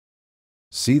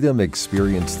See them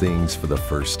experience things for the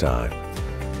first time.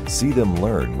 See them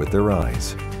learn with their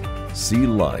eyes. See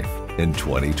life in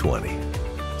 2020.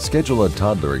 Schedule a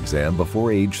toddler exam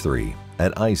before age 3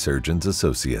 at Eye Surgeons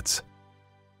Associates.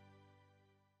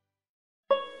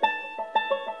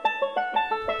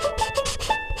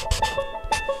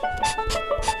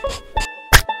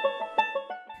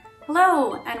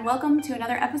 Hello, and welcome to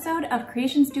another episode of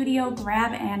Creation Studio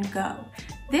Grab and Go.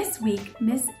 This week,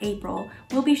 Miss April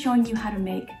will be showing you how to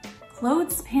make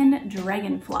clothespin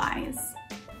dragonflies.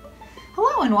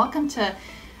 Hello, and welcome to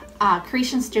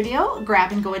Creation Studio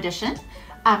Grab and Go edition.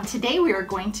 Today we are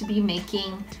going to be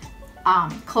making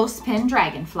clothespin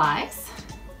dragonflies.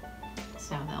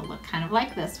 So they'll look kind of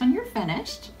like this when you're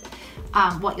finished.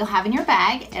 What you'll have in your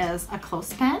bag is a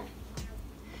clothespin,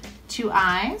 2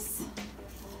 eyes,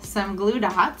 some glue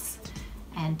dots,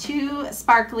 and 2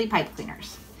 sparkly pipe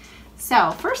cleaners.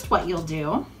 So first what you'll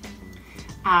do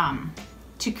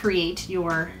to create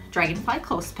your dragonfly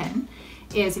clothespin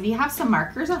is, if you have some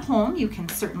markers at home, you can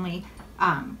certainly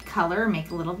color,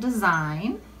 make a little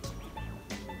design.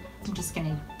 I'm just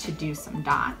going to do some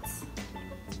dots.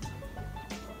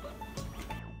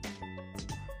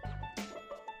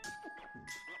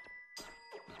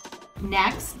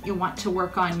 Next, you want to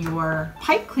work on your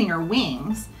pipe cleaner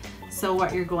wings. So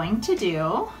what you're going to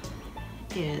do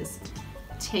is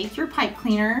take your pipe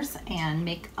cleaners and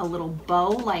make a little bow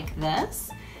like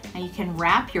this. Now you can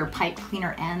wrap your pipe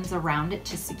cleaner ends around it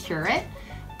to secure it,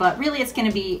 but really it's going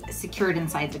to be secured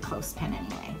inside the clothespin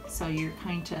anyway. So you're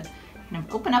going to kind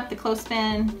of open up the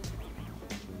clothespin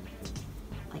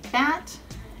like that,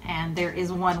 and there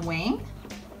is one wing.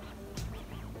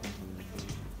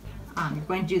 You're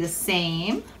going to do the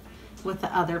same with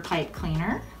the other pipe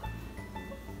cleaner.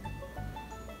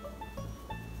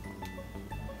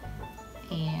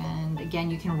 And again,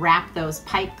 you can wrap those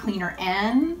pipe cleaner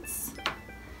ends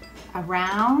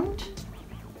around,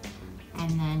 and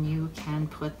then you can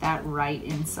put that right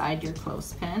inside your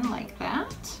clothespin like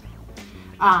that.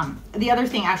 The other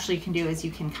thing actually you can do is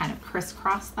you can kind of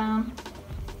crisscross them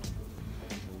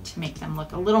to make them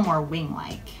look a little more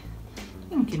wing-like.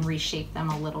 You can reshape them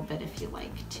a little bit if you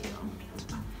like to.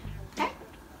 Okay,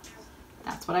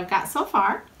 that's what I've got so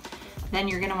far. Then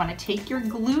you're going to want to take your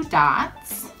glue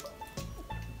dots,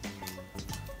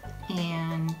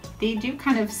 and they do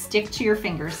kind of stick to your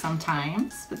fingers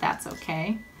sometimes, but that's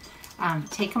okay.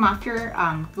 Take them off your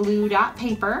glue dot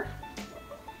paper,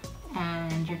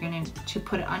 and you're going to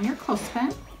put it on your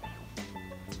clothespin,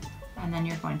 and then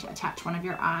you're going to attach one of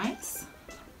your eyes.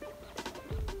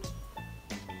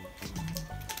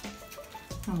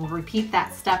 And we'll repeat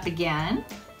that step again.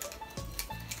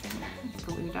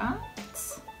 Glue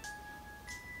dots.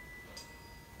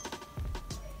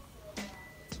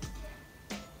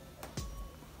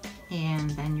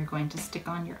 And then you're going to stick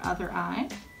on your other eye.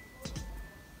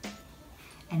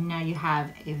 And now you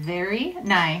have a very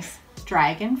nice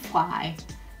dragonfly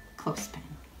clothespin.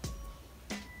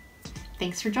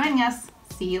 Thanks for joining us.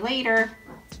 See you later.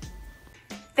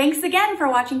 Thanks again for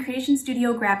watching Creation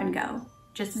Studio Grab and Go.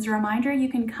 Just as a reminder, you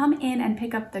can come in and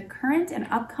pick up the current and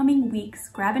upcoming week's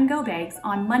Grab and Go bags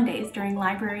on Mondays during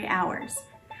library hours.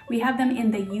 We have them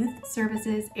in the youth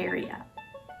services area.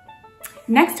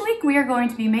 Next week, we are going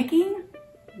to be making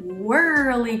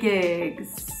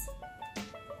whirligigs.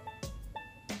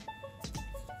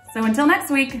 So until next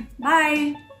week,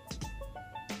 bye.